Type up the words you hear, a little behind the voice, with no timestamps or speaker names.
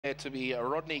there to be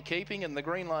Rodney keeping, and the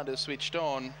green light is switched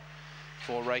on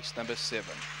for race number 7.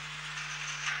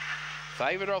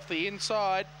 Favoured off the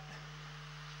inside.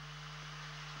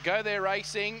 Go There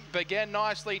Racing began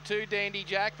nicely too. Dandy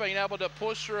Jack being able to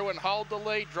push through and hold the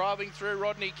lead, driving through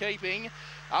Rodney keeping.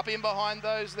 Up in behind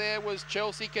those there was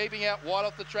Chelsea keeping out wide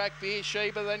off the track. Beer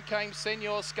Sheba, then came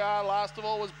Senor Scar. Last of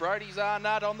all was Brody's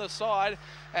Arnott on the side,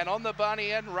 and on the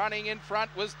bunny and running in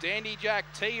front was Dandy Jack.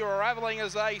 T ravelling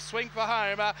as they swing for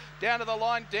home. Down to the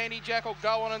line, Dandy Jack will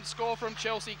go on and score from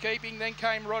Chelsea keeping. Then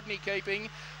came Rodney keeping.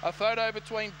 A photo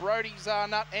between Brody's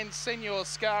Arnott and Senor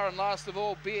Scar, and last of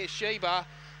all Beer Sheba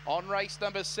on race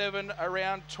number 7,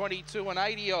 around 22 and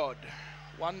 80 odd.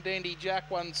 1 Dandy Jack,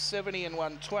 170 and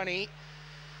 120.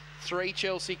 3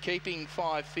 Chelsea keeping,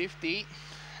 550,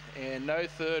 and no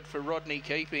third for Rodney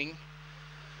keeping.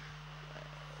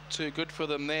 Too good for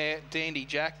them there. Dandy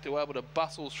Jack to be able to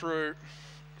bustle through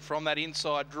from that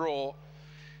inside draw.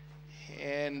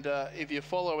 And if you're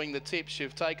following the tips,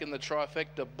 you've taken the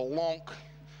trifecta Blanc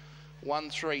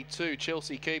 132.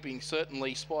 Chelsea keeping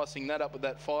certainly spicing that up with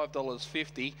that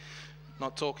 $5.50.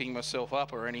 Not talking myself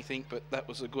up or anything, but that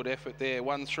was a good effort there.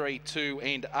 1, 3, 2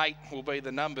 and 8 will be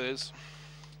the numbers.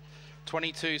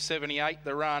 22.78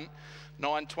 the run,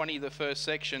 9.20 the first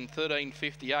section,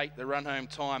 13.58 the run home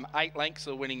time. 8 lengths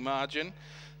the winning margin.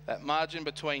 That margin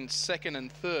between second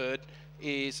and third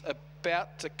is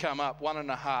about to come up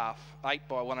 1.5, 8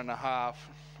 by 1.5,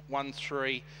 1,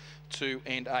 3, 2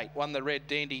 and 8. 1 the red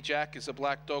Dandy Jack is a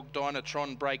black dog.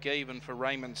 Dynatron break even for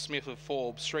Raymond Smith of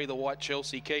Forbes. 3 the white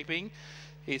Chelsea keeping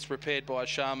is prepared by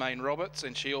Charmaine Roberts,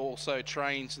 and she also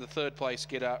trains the third place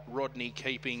getter Rodney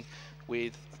keeping,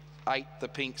 with 8 the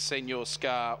pink Senor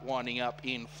Scar winding up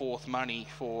in 4th money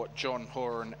for John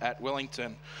Horan at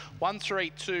Wellington. 1, 3,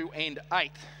 2 and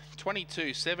 8,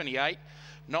 22.78,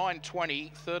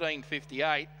 9.20,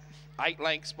 13.58, 8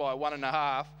 lengths by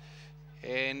 1.5,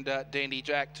 and Dandy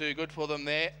Jack too good for them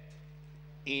there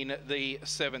in the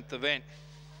 7th event.